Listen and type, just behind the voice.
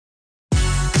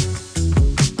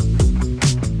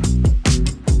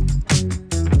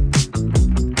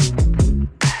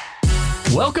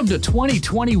Welcome to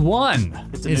 2021.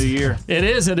 It's a new year. It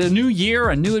is. It's a new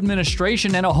year, a new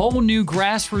administration, and a whole new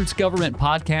grassroots government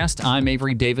podcast. I'm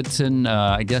Avery Davidson,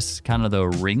 I guess kind of the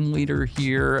ringleader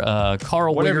here.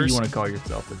 Carl Whatever Wiggers. you want to call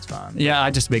yourself, it's fine. Yeah, I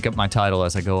just make up my title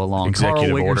as I go along.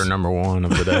 Executive Carl order Wiggers. number 1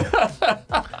 of the day.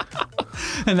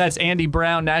 And that's Andy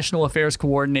Brown, National Affairs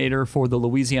Coordinator for the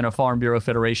Louisiana Farm Bureau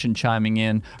Federation, chiming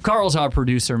in. Carl's our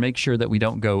producer. Make sure that we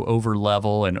don't go over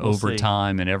level and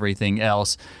overtime and everything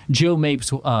else. Joe Mapes,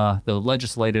 the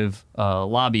legislative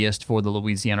lobbyist for the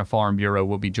Louisiana Farm Bureau,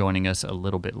 will be joining us a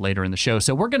little bit later in the show.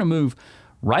 So we're going to move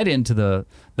right into the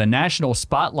national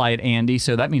spotlight, Andy.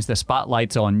 So that means the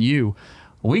spotlight's on you.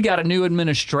 We got a new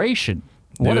administration.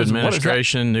 New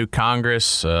administration, new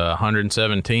Congress,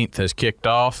 117th has kicked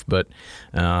off, but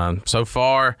so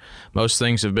far most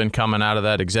things have been coming out of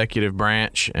that executive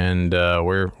branch, and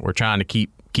we're trying to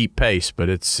keep pace, but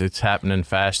it's happening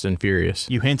fast and furious.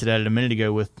 You hinted at it a minute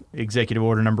ago with executive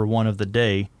order number 1 of the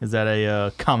day. Is that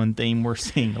a common theme we're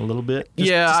seeing a little bit?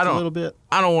 Just a little bit.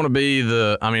 I don't want to be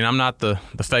I'm not the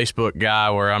Facebook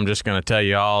guy where I'm just going to tell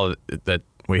you all that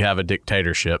we have a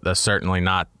dictatorship. That's certainly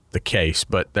not the case,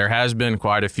 but there has been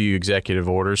quite a few executive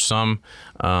orders, some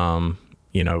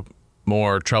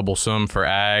more troublesome for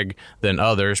ag than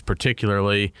others,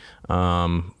 particularly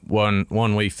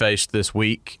one we faced this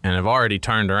week and have already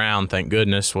turned around, thank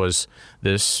goodness, was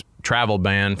this travel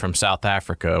ban from South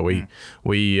Africa.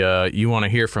 You want to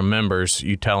hear from members,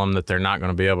 you tell them that they're not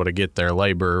going to be able to get their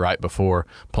labor right before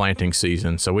planting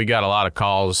season. So we got a lot of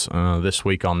calls this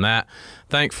week on that.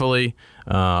 Thankfully,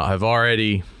 I've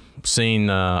already seen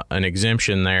an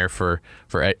exemption there for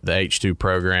the H2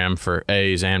 program for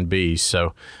A's and B's.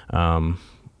 So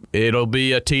it'll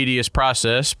be a tedious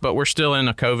process, but we're still in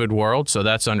a COVID world, so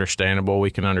that's understandable.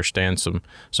 We can understand some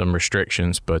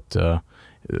restrictions, but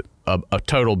a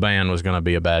total ban was going to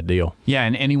be a bad deal. Yeah,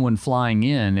 and anyone flying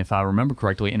in, if I remember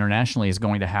correctly, internationally is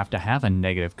going to have a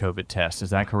negative COVID test. Is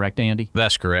that correct, Andy?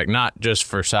 That's correct. Not just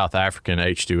for South African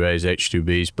H2As,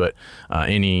 H2Bs, but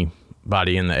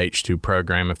anybody in the H2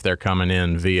 program, if they're coming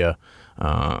in via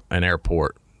an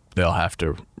airport, they'll have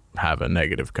to have a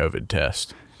negative COVID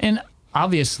test. And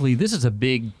obviously, this is a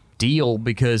big deal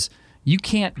because you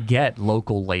can't get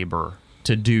local labor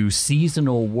to do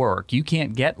seasonal work. You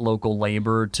can't get local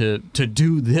labor to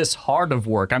do this hard of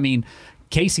work. I mean,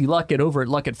 Casey Luckett over at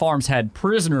Luckett Farms had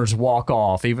prisoners walk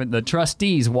off, even the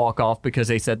trustees walk off because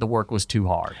they said the work was too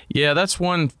hard. Yeah, that's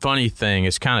one funny thing.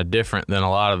 It's kind of different than a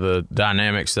lot of the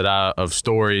dynamics of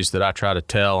stories that I try to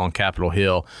tell on Capitol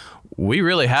Hill. We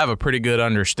really have a pretty good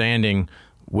understanding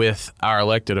with our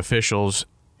elected officials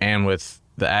and with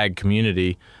the ag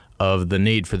community of the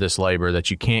need for this labor,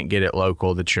 that you can't get it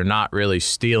local, that you're not really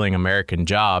stealing American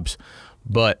jobs.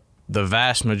 But the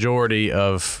vast majority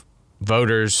of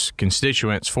voters,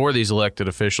 constituents for these elected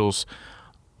officials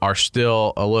are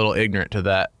still a little ignorant to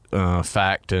that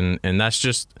fact, and that's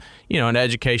just an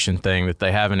education thing, that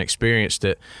they haven't experienced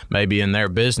it maybe in their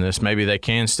business. Maybe they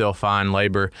can still find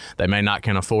labor. They may not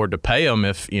can afford to pay them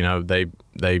if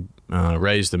they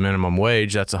raise the minimum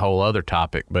wage. That's a whole other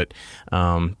topic, but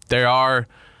there are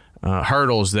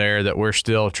hurdles there that we're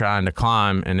still trying to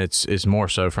climb, and it's more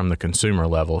so from the consumer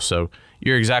level. So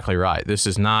you're exactly right. This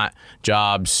is not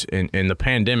jobs, and the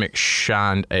pandemic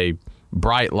shined a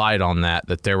bright light on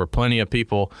that there were plenty of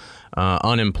people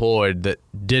unemployed that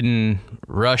didn't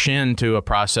rush into a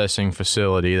processing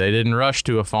facility. They didn't rush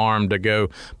to a farm to go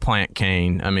plant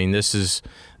cane. I mean, this is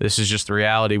just the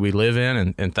reality we live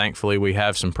in, and thankfully we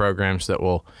have some programs that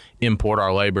will import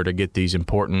our labor to get these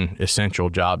important,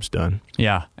 essential jobs done.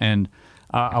 Yeah, and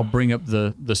I'll bring up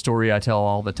the story I tell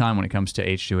all the time when it comes to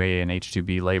H2A and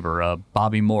H2B labor.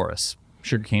 Bobby Morris,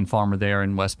 sugarcane farmer there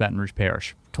in West Baton Rouge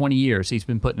Parish. 20 years, he's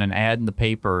been putting an ad in the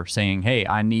paper saying, hey,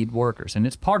 I need workers. And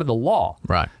it's part of the law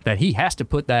that he has to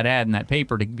put that ad in that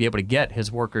paper to be able to get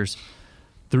his workers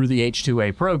through the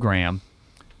H2A program.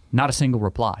 Not a single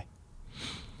reply.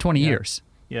 20 years.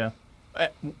 Yeah.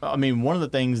 I mean, one of the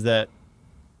things that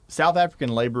South African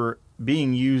labor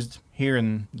being used here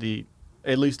in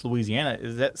at least Louisiana,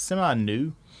 is that semi-new?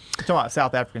 I'm talking about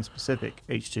South African specific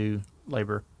H2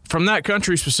 labor. From that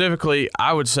country specifically,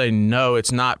 I would say no,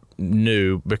 it's not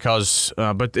new, because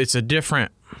but it's a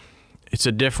different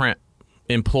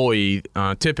employee.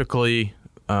 Typically,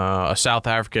 a South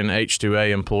African H2A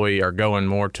employee are going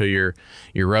more to your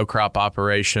row crop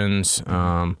operations,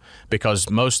 because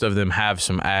most of them have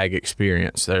some ag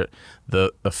experience.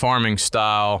 The farming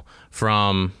style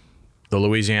from the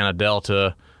Louisiana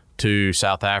Delta to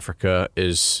South Africa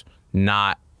is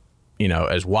not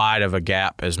as wide of a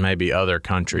gap as maybe other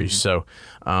countries. So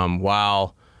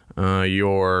while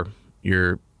your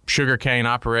sugarcane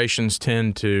operations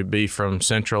tend to be from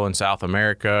Central and South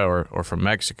America or from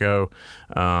Mexico.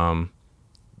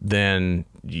 Then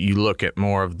you look at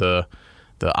more of the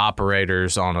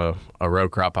operators on a row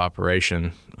crop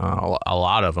operation. A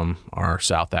lot of them are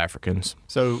South Africans.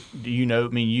 So do you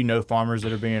know farmers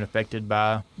that are being affected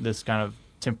by this kind of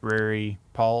temporary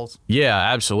pause? Yeah,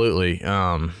 absolutely.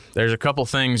 There's a couple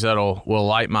things will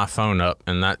light my phone up,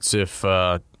 and that's if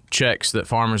checks that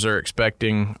farmers are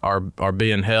expecting are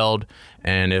being held,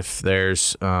 and if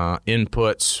there's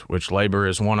inputs, which labor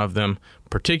is one of them,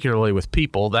 particularly with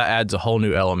people, that adds a whole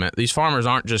new element. These farmers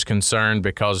aren't just concerned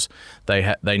because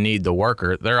they need the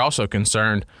worker. They're also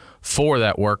concerned for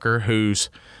that worker who's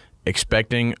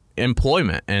expecting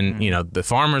employment. And, the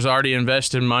farmer's already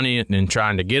invested money in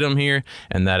trying to get them here,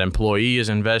 and that employee has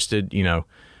invested,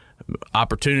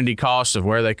 opportunity costs of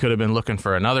where they could have been looking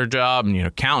for another job,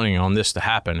 and counting on this to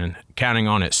happen and counting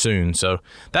on it soon. So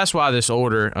that's why this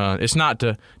order, it's not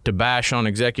to bash on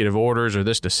executive orders or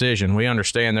this decision. We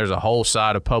understand there's a whole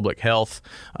side of public health,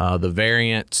 the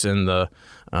variants and the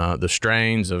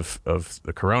strains of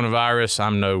the coronavirus.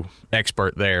 I'm no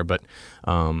expert there, but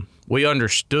we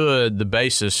understood the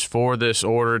basis for this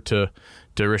order to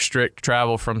restrict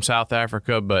travel from South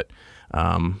Africa, but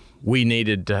we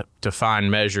needed to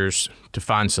find measures, to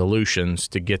find solutions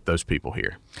to get those people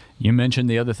here. You mentioned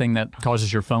the other thing that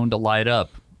causes your phone to light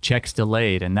up, checks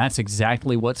delayed, and that's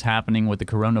exactly what's happening with the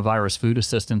coronavirus food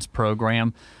assistance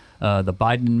program. The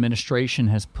Biden administration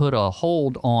has put a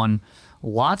hold on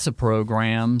lots of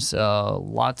programs,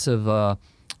 lots of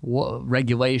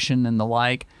regulation and the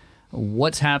like.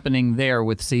 What's happening there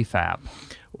with CFAP?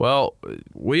 Well,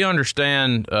 we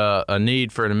understand a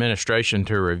need for an administration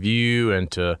to review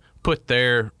and to put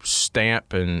their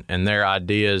stamp and their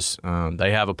ideas.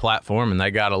 They have a platform, and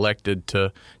they got elected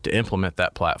to implement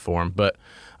that platform. But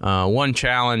one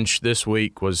challenge this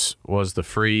week was the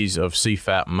freeze of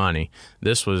CFAP money.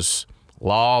 This was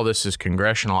law. This is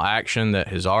congressional action that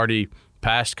has already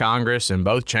passed Congress in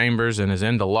both chambers and is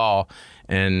into law.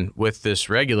 And with this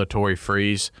regulatory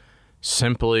freeze,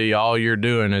 simply all you're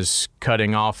doing is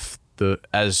cutting off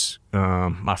as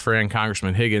my friend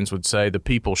Congressman Higgins would say, the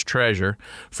people's treasure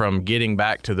from getting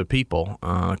back to the people.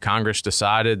 Congress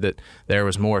decided that there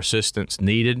was more assistance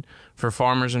needed for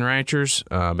farmers and ranchers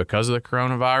because of the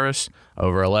coronavirus,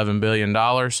 over $11 billion,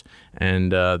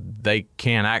 and they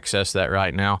can't access that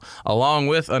right now, along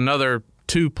with another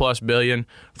 $2+ billion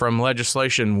from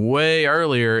legislation way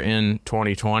earlier in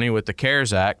 2020 with the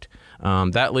CARES Act.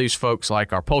 That leaves folks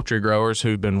like our poultry growers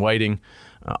who've been waiting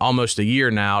almost a year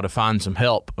now to find some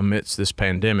help amidst this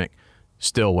pandemic,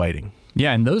 still waiting.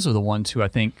 Yeah, and those are the ones who I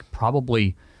think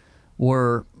probably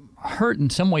were hurt in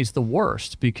some ways the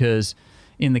worst, because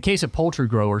in the case of poultry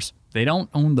growers, they don't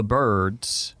own the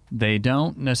birds. They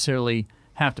don't necessarily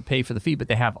have to pay for the feed, but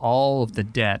they have all of the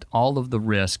debt, all of the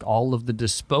risk, all of the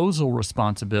disposal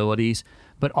responsibilities,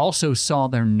 but also saw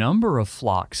their number of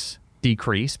flocks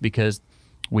decrease because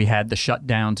we had the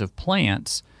shutdowns of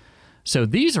plants. So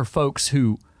these are folks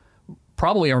who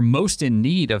probably are most in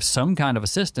need of some kind of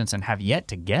assistance and have yet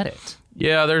to get it.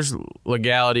 Yeah, there's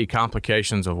legality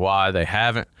complications of why they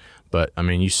haven't. But, I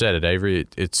mean, you said it, Avery.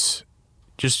 It's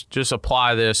just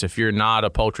apply this. If you're not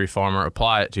a poultry farmer,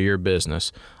 apply it to your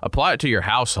business. Apply it to your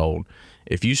household.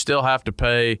 If you still have to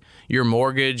pay your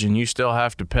mortgage and you still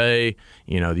have to pay,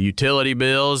 the utility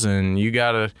bills, and you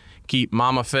got to keep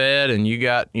mama fed and you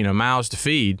got, mouths to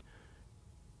feed,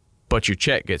 but your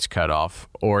check gets cut off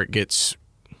or it gets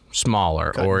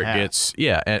smaller or it gets,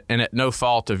 and at no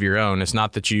fault of your own. It's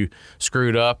not that you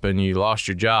screwed up and you lost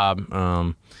your job.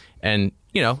 And,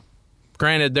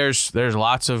 granted, there's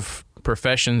lots of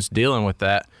professions dealing with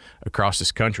that across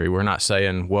this country. We're not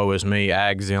saying, woe is me,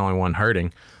 ag's the only one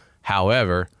hurting.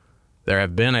 However, there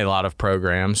have been a lot of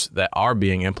programs that are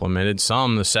being implemented,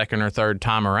 some the second or third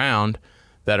time around,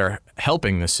 that are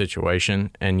helping this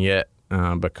situation, and yet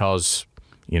because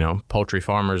poultry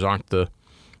farmers aren't the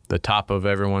top of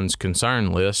everyone's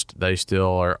concern list, they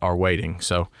still are waiting.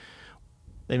 So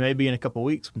they may be in a couple of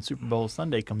weeks when Super Bowl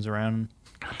Sunday comes around.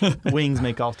 Wings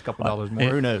may cost a couple dollars more.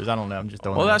 Who knows? I don't know. I'm just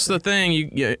throwing. Well, that's the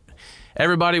thing.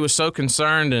 Everybody was so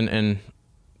concerned, and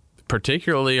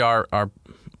particularly our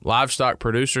livestock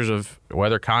producers, of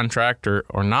whether contract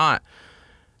or not,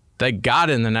 they got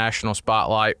in the national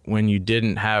spotlight when you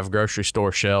didn't have grocery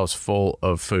store shelves full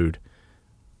of food.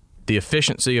 The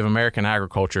efficiency of American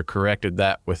agriculture corrected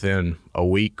that within a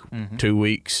week, 2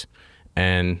 weeks,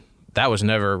 and that was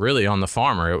never really on the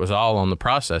farmer. It was all on the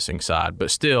processing side.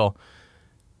 But still,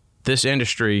 this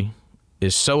industry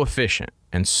is so efficient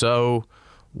and so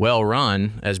well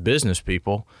run as business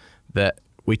people that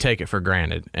we take it for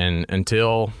granted. And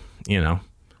until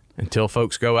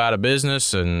folks go out of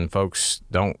business and folks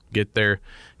don't get their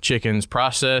chickens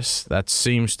processed, that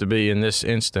seems to be, in this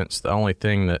instance, the only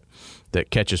thing that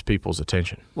catches people's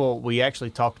attention. Well, we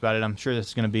actually talked about it. I'm sure this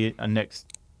is going to be a next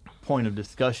point of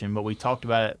discussion, but we talked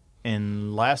about it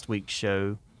in last week's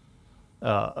show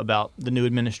about the new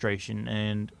administration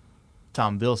and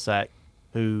Tom Vilsack,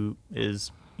 who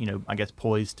is, I guess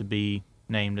poised to be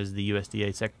named as the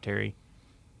USDA secretary.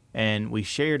 And we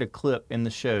shared a clip in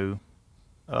the show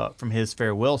from his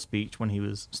farewell speech when he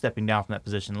was stepping down from that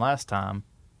position last time.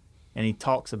 And he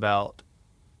talks about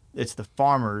it's the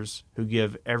farmers who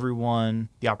give everyone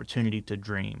the opportunity to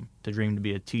dream to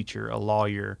be a teacher, a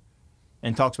lawyer,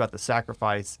 and talks about the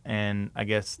sacrifice and, I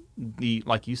guess, the,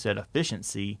 like you said,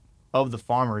 efficiency of the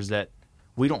farmers, that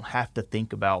we don't have to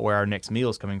think about where our next meal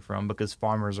is coming from because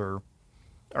farmers are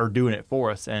doing it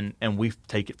for us, and we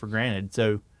take it for granted.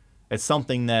 So it's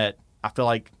something that I feel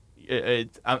like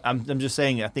I'm just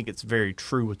saying, I think it's very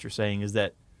true what you're saying, is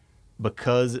that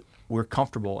because we're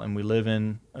comfortable and we live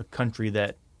in a country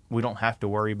that we don't have to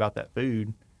worry about that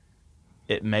food,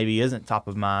 it maybe isn't top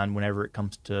of mind whenever it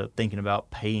comes to thinking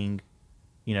about paying,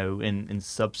 in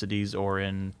subsidies or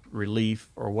in relief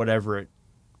or whatever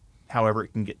however it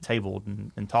can get tabled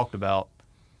and talked about.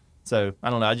 So I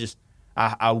don't know.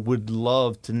 I would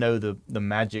love to know the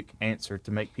magic answer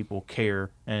to make people care.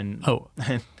 And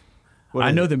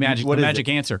I know the magic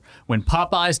answer. When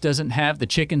Popeyes doesn't have the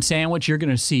chicken sandwich, you're going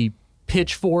to see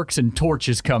pitchforks and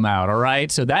torches come out. All right,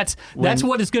 so that's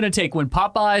what it's going to take when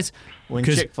Popeyes. When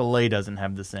Chick-fil-A doesn't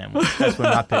have the sandwich, that's when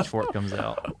my pitchfork comes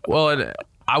out. Well,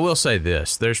 I will say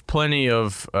this: there's plenty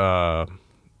of.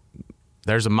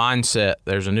 There's a mindset,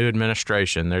 there's a new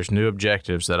administration, there's new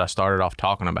objectives that I started off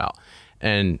talking about.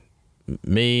 And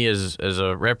me as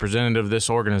a representative of this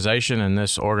organization and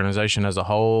this organization as a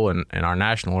whole and our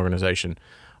national organization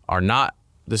are not,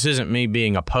 this isn't me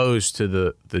being opposed to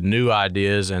the new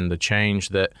ideas and the change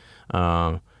that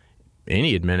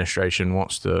any administration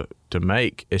wants to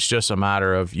make. It's just a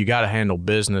matter of you got to handle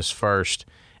business first,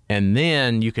 and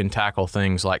then you can tackle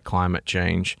things like climate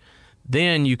change.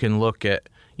 Then you can look at,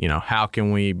 how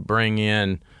can we bring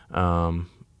in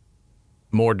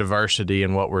more diversity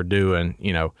in what we're doing?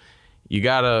 You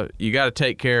gotta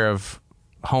take care of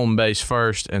home base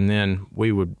first, and then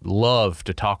we would love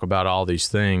to talk about all these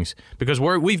things because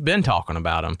we've been talking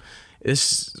about them.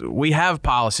 We have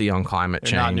policy on climate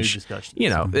change. They're not new discussions.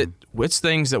 It's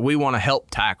things that we want to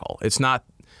help tackle. It's not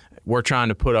we're trying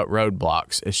to put up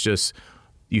roadblocks. It's just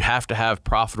you have to have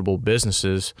profitable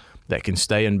businesses that can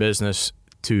stay in business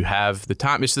to have the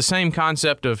time. It's the same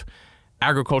concept of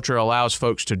agriculture allows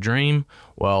folks to dream.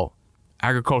 Well,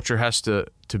 agriculture has to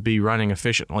be running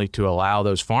efficiently to allow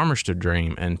those farmers to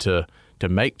dream and to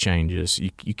make changes.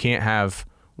 You can't have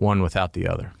one without the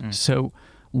other. So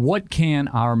what can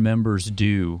our members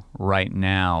do right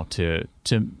now to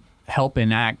help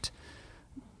enact,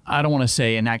 I don't want to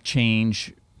say enact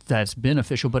change that's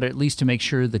beneficial, but at least to make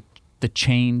sure that the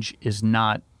change is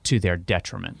not to their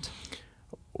detriment?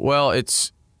 Well,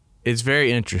 it's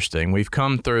very interesting. We've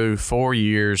come through 4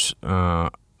 years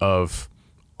of,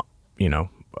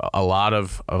 a lot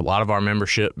of our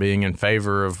membership being in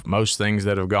favor of most things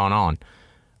that have gone on,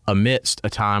 amidst a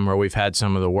time where we've had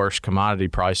some of the worst commodity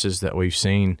prices that we've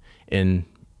seen in,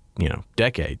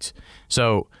 decades.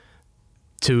 So,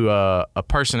 to a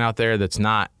person out there that's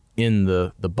not in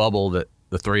the bubble that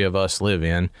the three of us live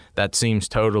in, that seems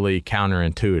totally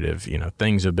counterintuitive.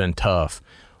 Things have been tough.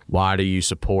 Why do you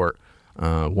support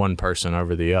one person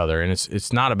over the other? And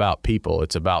it's not about people,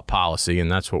 it's about policy,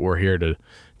 and that's what we're here to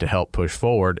help push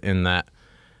forward. In that,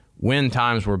 when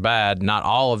times were bad, not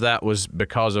all of that was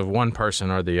because of one person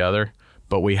or the other,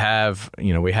 but we had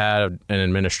an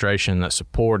administration that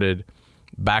supported,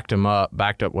 backed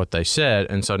up what they said,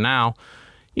 and so now,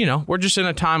 we're just in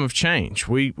a time of change.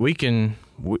 We're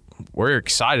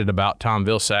excited about Tom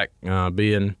Vilsack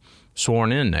being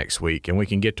sworn in next week, and we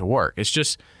can get to work. It's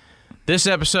just this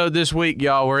episode this week,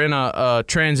 y'all, we're in a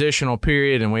transitional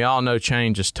period, and we all know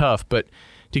change is tough. But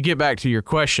to get back to your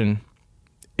question,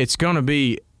 it's going to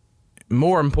be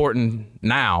more important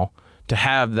now to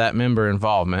have that member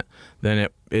involvement than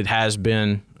it has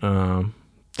been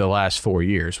the last 4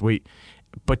 years.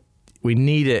 But we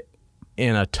need it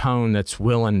in a tone that's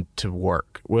willing to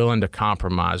work, willing to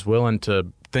compromise, willing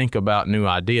to think about new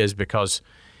ideas, because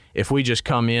if we just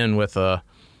come in with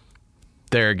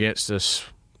they're against us,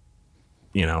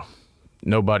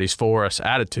 nobody's for us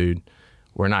attitude,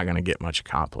 we're not going to get much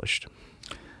accomplished.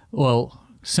 Well,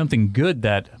 something good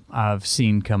that I've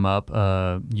seen come up,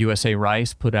 USA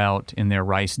Rice put out in their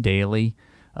Rice Daily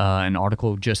an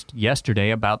article just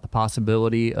yesterday about the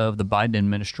possibility of the Biden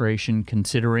administration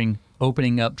considering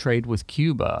opening up trade with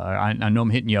Cuba. I know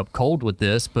I'm hitting you up cold with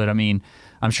this, but I mean,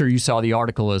 I'm sure you saw the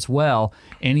article as well.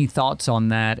 Any thoughts on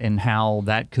that and how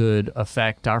that could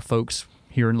affect our folks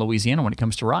here in Louisiana when it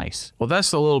comes to rice? Well,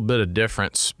 that's a little bit of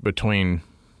difference between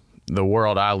the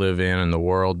world I live in and the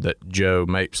world that Joe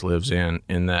Mapes lives in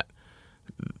that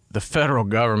the federal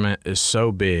government is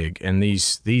so big, and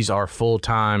these are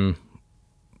full-time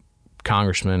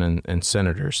congressmen and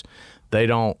senators. They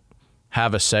don't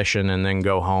have a session and then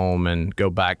go home and go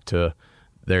back to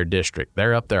their district.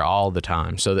 They're up there all the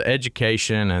time. So the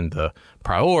education and the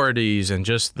priorities and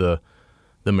just the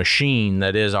machine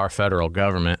that is our federal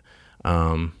government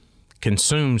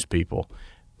consumes people.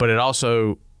 But it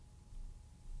also,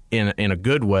 in a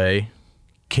good way,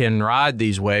 can ride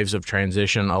these waves of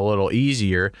transition a little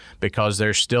easier because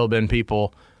there's still been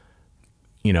people,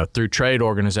 through trade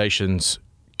organizations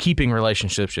keeping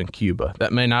relationships in Cuba.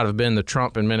 That may not have been the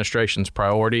Trump administration's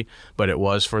priority, but it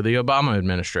was for the Obama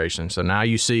administration. So now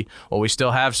you see, well, we still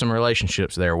have some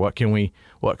relationships there. What can we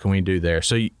do there?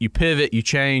 So you pivot, you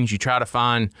change, you try to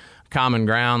find common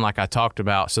ground like I talked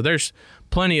about. So there's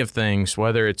plenty of things,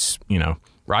 whether it's,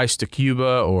 rice to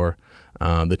Cuba or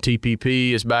the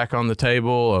TPP is back on the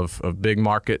table of big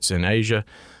markets in Asia.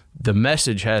 The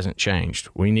message hasn't changed.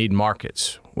 We need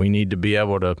markets. We need to be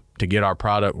able to get our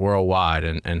product worldwide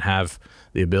and have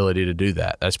the ability to do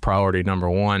that. That's priority number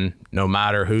one, no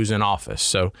matter who's in office.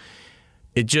 So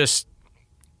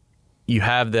you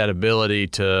have that ability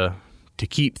to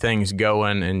keep things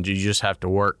going, and you just have to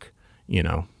work,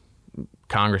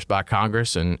 Congress by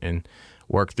Congress and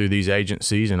work through these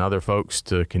agencies and other folks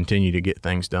to continue to get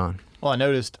things done. Well, I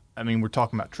noticed, we're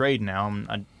talking about trade now.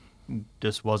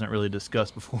 This wasn't really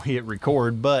discussed before we hit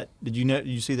record, but did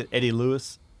you see that Eddie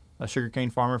Lewis, a sugarcane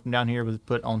farmer from down here, was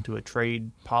put onto a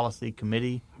trade policy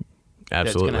committee? Absolutely.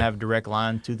 That's going to have direct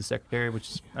line to the secretary, which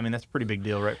is, that's a pretty big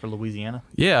deal, right, for Louisiana?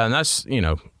 Yeah, and that's,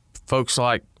 folks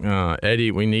like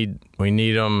Eddie, we need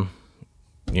them,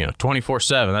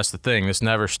 24/7. That's the thing. This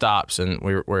never stops, and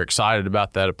we're excited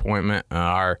about that appointment.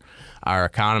 Our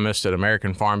economist at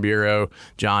American Farm Bureau,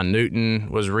 John Newton,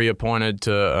 was reappointed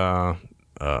to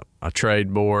a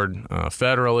trade board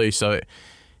federally. So,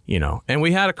 and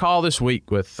we had a call this week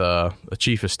with the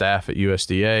chief of staff at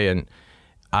USDA, and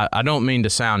I don't mean to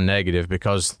sound negative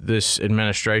because this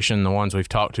administration, the ones we've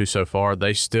talked to so far,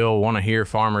 they still want to hear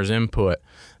farmers' input.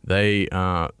 They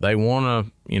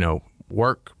want to,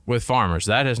 work with farmers.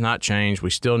 That has not changed.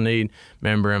 We still need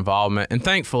member involvement, and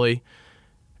thankfully,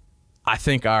 I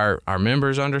think our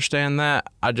members understand that.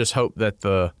 I just hope that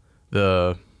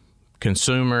the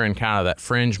consumer and kind of that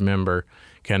fringe member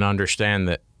can understand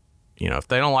that, if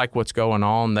they don't like what's going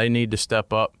on, they need to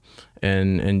step up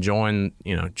and join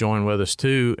with us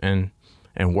too and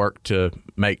work to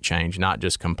make change, not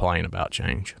just complain about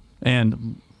change.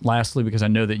 And lastly, because I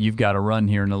know that you've got to run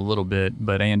here in a little bit,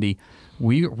 but Andy,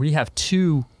 we have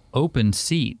 2 open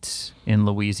seats in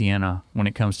Louisiana when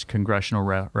it comes to congressional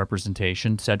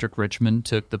representation. Cedric Richmond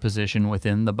took the position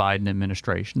within the Biden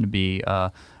administration to be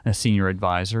a senior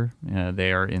advisor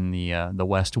there in the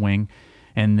West Wing.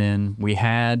 And then we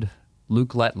had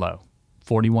Luke Letlow,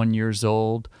 41 years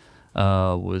old,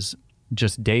 was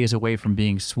just days away from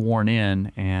being sworn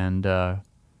in, and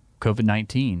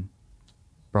COVID-19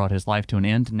 brought his life to an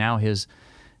end. Now his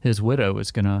widow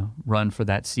is going to run for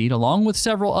that seat, along with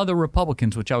several other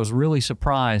Republicans, which I was really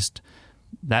surprised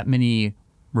that many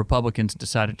Republicans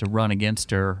decided to run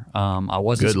against her. I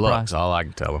wasn't surprised. Good luck's all I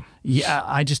can tell them. Yeah,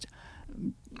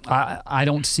 I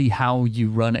don't see how you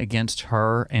run against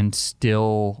her and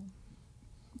still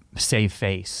save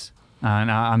face.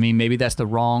 And maybe that's the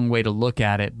wrong way to look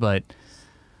at it, but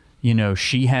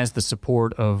she has the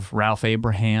support of Ralph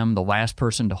Abraham, the last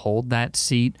person to hold that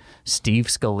seat. Steve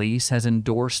Scalise has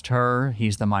endorsed her.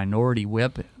 He's the minority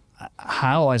whip.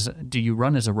 How do you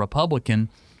run as a Republican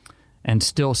and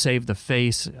still save the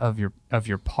face of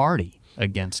your party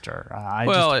against her?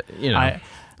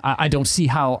 I don't see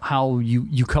how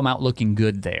you come out looking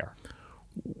good there.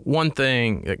 One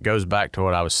thing that goes back to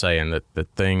what I was saying, that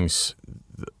things,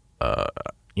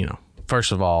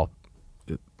 first of all,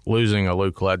 losing a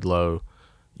Luke Letlow,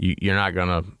 you're not going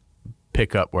to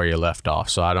pick up where you left off.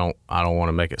 So I don't want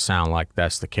to make it sound like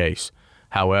that's the case.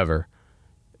 However,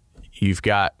 you've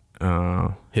got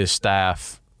his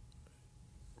staff,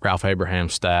 Ralph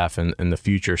Abraham's staff, and the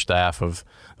future staff of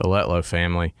the Letlow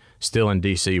family still in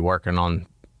D.C. working on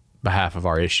behalf of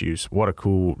our issues. What a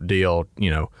cool deal.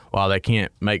 While they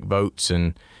can't make votes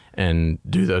and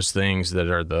do those things that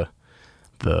are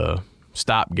the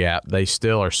stopgap, they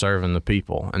still are serving the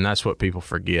people. And that's what people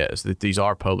forget, is that these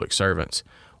are public servants.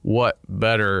 What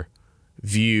better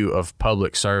view of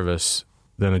public service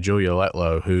than a Julia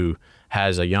Letlow, who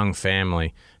has a young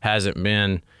family, hasn't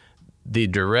been the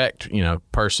direct,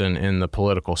 person in the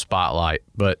political spotlight.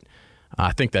 But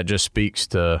I think that just speaks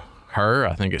to her.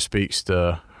 I think it speaks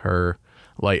to her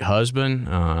late husband.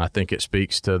 I think it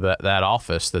speaks to that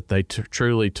office, that they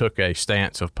truly took a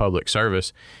stance of public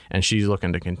service, and she's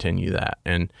looking to continue that.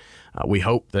 And we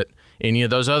hope that any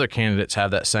of those other candidates have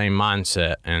that same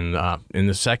mindset. And in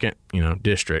the second,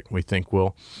 district, we think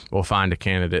we'll find a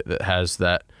candidate that has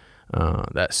that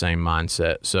same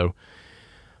mindset. So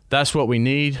that's what we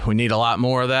need. We need a lot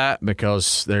more of that,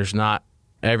 because there's not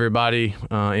everybody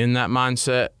in that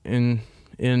mindset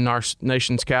in our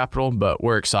nation's capital. But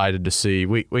we're excited to see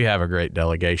we have a great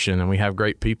delegation, and we have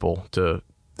great people that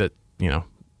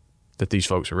these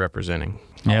folks are representing.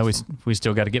 Yeah, we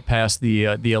still got to get past the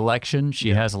election. She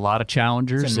has a lot of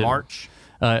challengers. It's in March.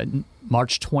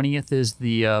 March 20th is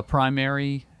the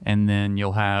primary, and then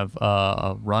you'll have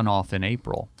a runoff in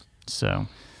April. So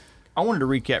I wanted to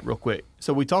recap real quick.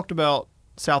 So we talked about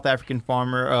South African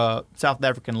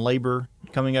labor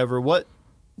coming over. What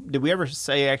did we ever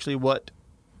say actually what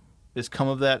has come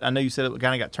of that? I know you said it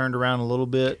kind of got turned around a little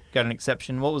bit, got an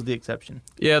exception. What was the exception?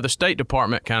 Yeah, the State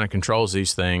Department kind of controls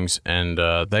these things, and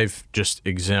they've just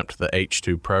exempt the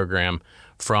H-2 program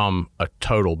from a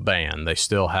total ban. They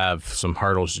still have some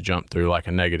hurdles to jump through, like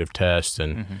a negative test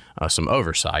and some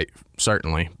oversight,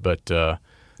 certainly. But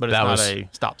it's not a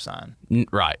stop sign.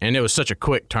 Right, and it was such a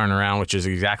quick turnaround, which is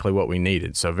exactly what we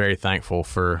needed. So very thankful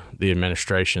for the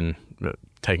administration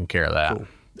taking care of that. Cool.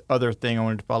 Other thing I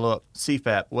wanted to follow up,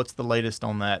 CFAP, what's the latest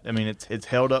on that? I mean, it's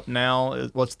held up now.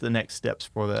 What's the next steps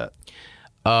for that?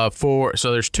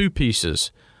 So there's two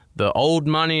pieces. The old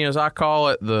money, as I call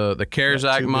it, the CARES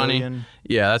Act money. Billion.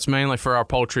 Yeah, that's mainly for our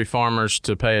poultry farmers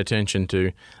to pay attention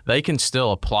to. They can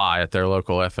still apply at their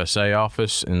local FSA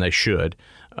office, and they should.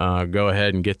 Go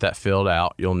ahead and get that filled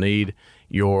out. You'll need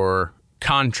your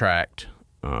contract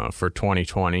for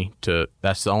 2020.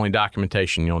 That's the only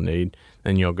documentation you'll need.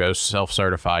 Then you'll go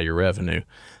self-certify your revenue.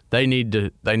 They need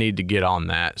to get on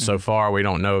that. So far, we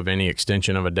don't know of any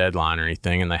extension of a deadline or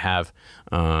anything, and they have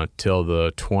till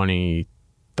the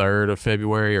 23rd of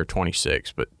February or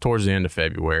 26th, but towards the end of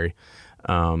February.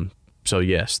 So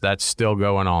yes, that's still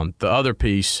going on. The other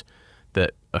piece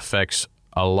that affects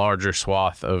a larger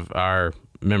swath of our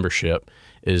membership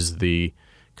is the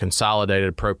Consolidated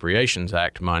Appropriations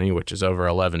Act money, which is over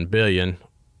 $11 billion.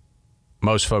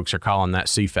 Most folks are calling that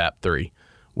CFAP 3.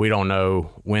 We don't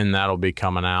know when that'll be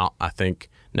coming out. I think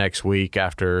next week,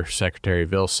 after Secretary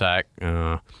Vilsack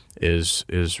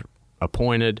is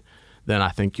appointed, then I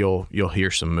think you'll hear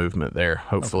some movement there,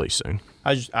 hopefully soon.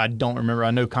 I don't remember.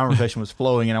 I know conversation was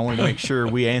flowing, and I wanted to make sure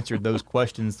we answered those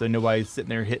questions so nobody's sitting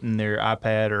there hitting their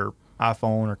iPad or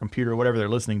iPhone or computer, whatever they're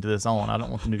listening to this on. I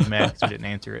don't want them to be mad because we didn't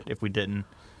answer it if we didn't.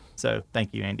 So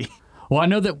thank you, Andy. Well, I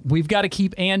know that we've got to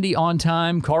keep Andy on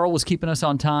time. Carl was keeping us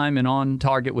on time and on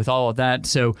target with all of that.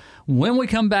 So when we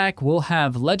come back, we'll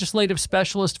have legislative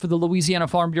specialist for the Louisiana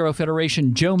Farm Bureau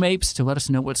Federation, Joe Mapes, to let us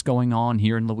know what's going on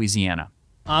here in Louisiana.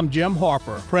 I'm Jim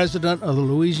Harper, president of the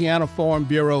Louisiana Farm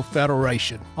Bureau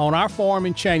Federation. On our farm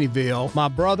in Cheneyville, my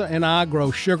brother and I grow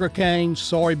sugarcane,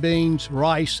 soybeans,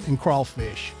 rice, and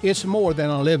crawfish. It's more than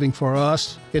a living for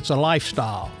us, it's a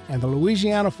lifestyle. And the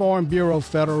Louisiana Farm Bureau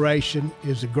Federation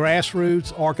is a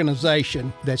grassroots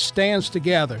organization that stands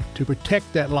together to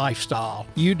protect that lifestyle.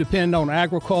 You depend on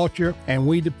agriculture, and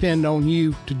we depend on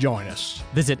you to join us.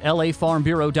 Visit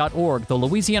lafarmbureau.org, the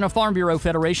Louisiana Farm Bureau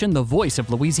Federation, the voice of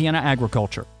Louisiana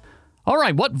agriculture. All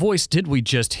right, what voice did we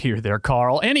just hear there,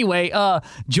 Carl? Anyway,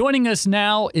 joining us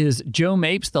now is Joe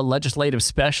Mapes, the legislative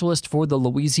specialist for the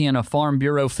Louisiana Farm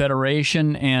Bureau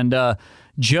Federation. And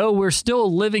Joe, we're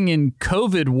still living in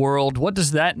COVID world. What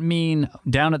does that mean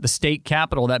down at the state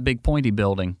capitol, that big pointy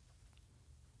building?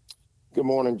 Good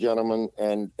morning, gentlemen,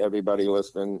 and everybody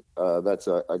listening. That's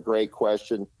a great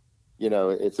question.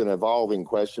 It's an evolving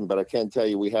question, but I can tell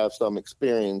you we have some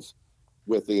experience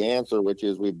with the answer, which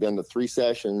is we've been to 3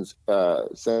 sessions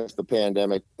since the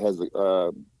pandemic has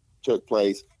took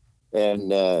place.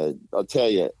 And I'll tell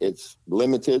you, it's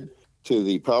limited to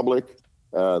the public.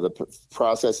 The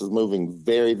process is moving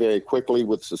very, very quickly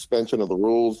with suspension of the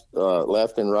rules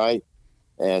left and right.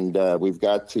 And we've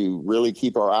got to really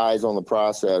keep our eyes on the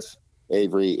process,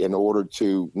 Avery, in order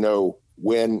to know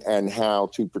when and how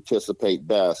to participate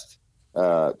best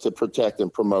to protect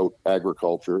and promote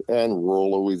agriculture and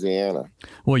rural Louisiana.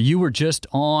 Well, you were just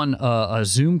on a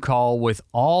Zoom call with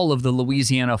all of the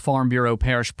Louisiana Farm Bureau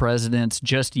parish presidents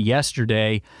just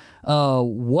yesterday.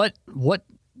 What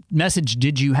message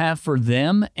did you have for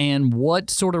them, and what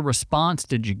sort of response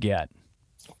did you get?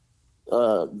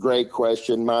 Great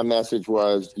question. My message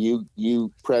was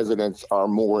you presidents are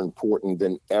more important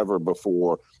than ever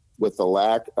before with the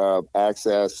lack of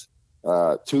access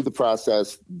to the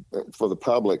process for the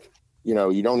public. You know,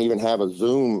 you don't even have a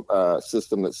Zoom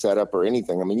system that's set up or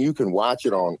anything. I mean, you can watch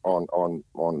it on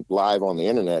live on the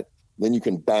internet. Then you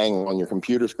can bang on your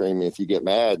computer screen if you get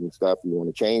mad and stuff. You want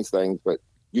to change things, but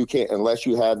you can't unless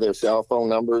you have their cell phone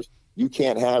numbers. You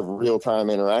can't have real-time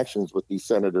interactions with these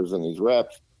senators and these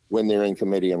reps when they're in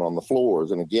committee and on the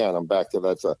floors. And again, I'm back to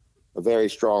that's a very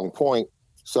strong point.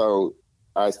 So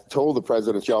I told the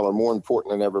presidents, y'all are more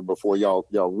important than ever before. Y'all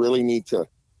really need to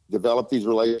develop these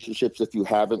relationships if you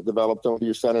haven't developed them with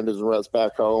your senators and reps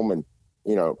back home, and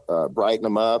brighten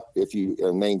them up if you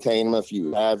maintain them if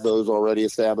you have those already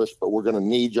established. But we're going to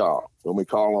need y'all when we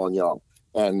call on y'all.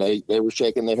 And they were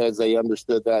shaking their heads. They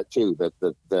understood that too.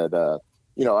 That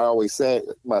I always say,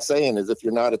 my saying is, if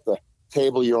you're not at the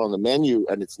table, you're on the menu,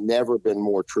 and it's never been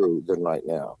more true than right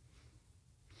now.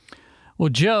 Well,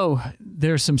 Joe,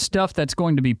 there's some stuff that's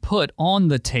going to be put on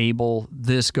the table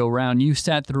this go round. You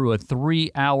sat through a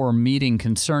 3-hour meeting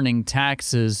concerning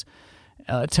taxes.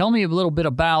 Tell me a little bit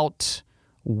about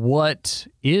what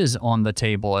is on the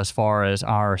table as far as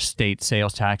our state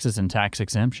sales taxes and tax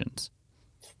exemptions.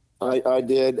 I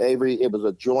did, Avery. It was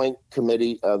a joint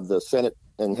committee of the Senate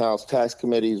and House tax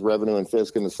committees, Revenue and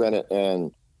Fisc in the Senate,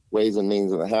 and Ways and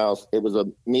Means in the House. It was a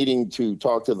meeting to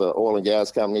talk to the oil and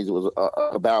gas companies. It was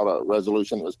about a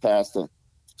resolution that was passed to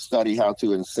study how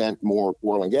to incent more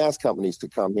oil and gas companies to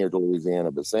come here to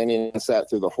Louisiana. But Sandy and I sat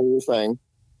through the whole thing.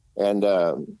 And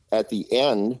at the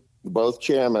end, both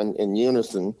chairmen in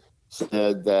unison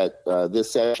said that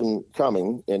this session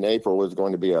coming in April is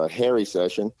going to be a hairy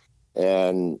session,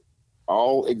 and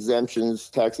all exemptions,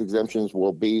 tax exemptions,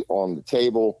 will be on the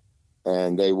table,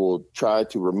 and they will try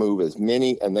to remove as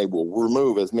many, and they will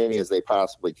remove as many as they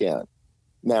possibly can.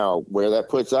 Now, where that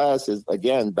puts us is,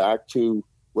 again, back to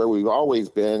where we've always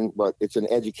been, but it's an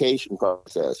education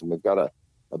process, and we've got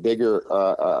a bigger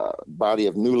body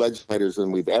of new legislators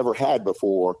than we've ever had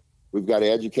before. We've got to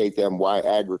educate them why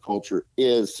agriculture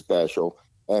is special,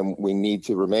 and we need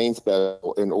to remain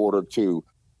special in order to,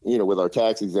 with our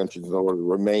tax exemptions, in order to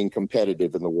remain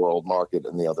competitive in the world market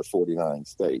in the other 49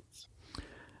 states.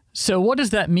 So what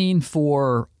does that mean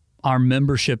for our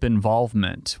membership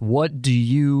involvement? What do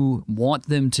you want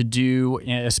them to do,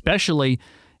 especially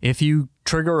if you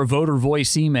trigger a voter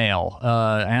voice email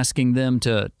asking them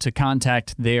to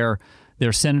contact their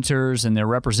senators and their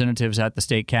representatives at the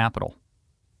state capitol?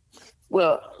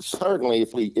 Well, certainly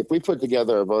if we put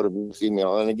together a voter voice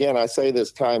email, and again, I say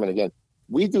this time and again,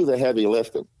 we do the heavy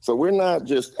lifting. So we're not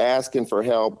just asking for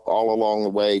help all along the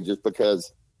way just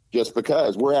because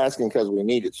we're asking because we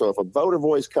need it. So if a voter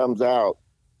voice comes out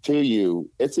to you,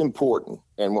 it's important.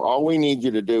 And all we need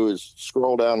you to do is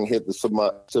scroll down and hit the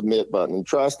submit button and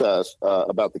trust us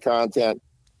about the content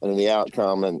and the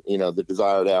outcome and, the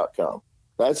desired outcome.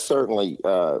 That's certainly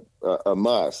a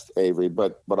must, Avery,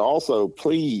 but also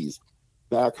please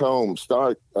back home,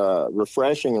 start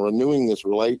refreshing and renewing these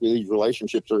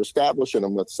relationships, or establishing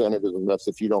them with senators and reps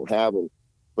if you don't have them.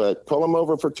 But pull them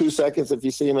over for 2 seconds if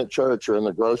you see them at church or in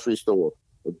the grocery store.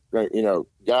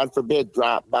 God forbid,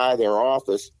 drop by their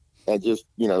office and just,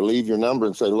 leave your number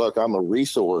and say, look, I'm a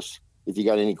resource if you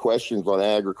got any questions on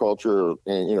agriculture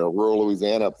and, rural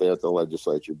Louisiana up there at the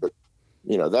legislature. But,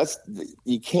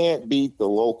 you can't beat the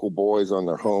local boys on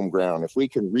their home ground. If we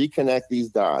can reconnect these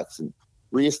dots and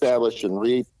reestablish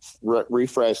and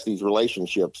refresh these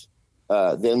relationships,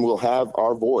 then we'll have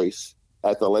our voice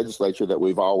at the legislature that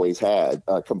we've always had.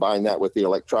 Combine that with the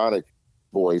electronic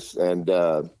voice, and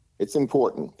it's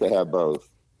important to have both.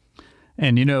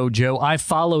 And Joe, I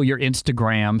follow your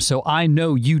Instagram, so I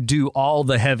know you do all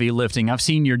the heavy lifting. I've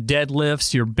seen your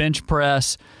deadlifts, your bench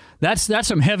press. That's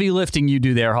some heavy lifting you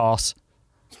do there, Hoss.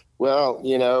 Well,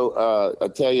 I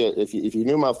tell you, if you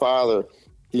knew my father,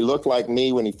 he looked like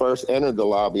me when he first entered the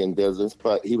lobbying business,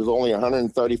 but he was only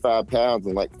 135 pounds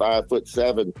and like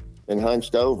 5'7" and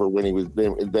hunched over when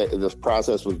this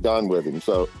process was done with him.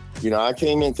 So, I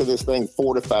came into this thing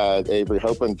fortified, Avery,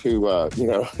 hoping to,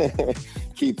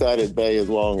 keep that at bay as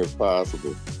long as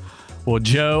possible. Well,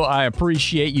 Joe, I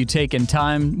appreciate you taking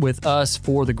time with us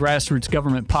for the Grassroots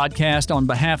Government Podcast. On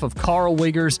behalf of Carl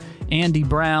Wiggers, Andy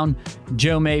Brown,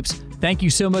 Joe Mapes, thank you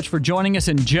so much for joining us.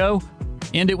 And Joe,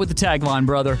 end it with the tagline,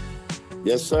 brother.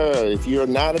 Yes, sir. If you're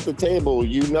not at the table,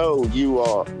 you know you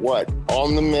are what?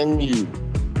 On the menu.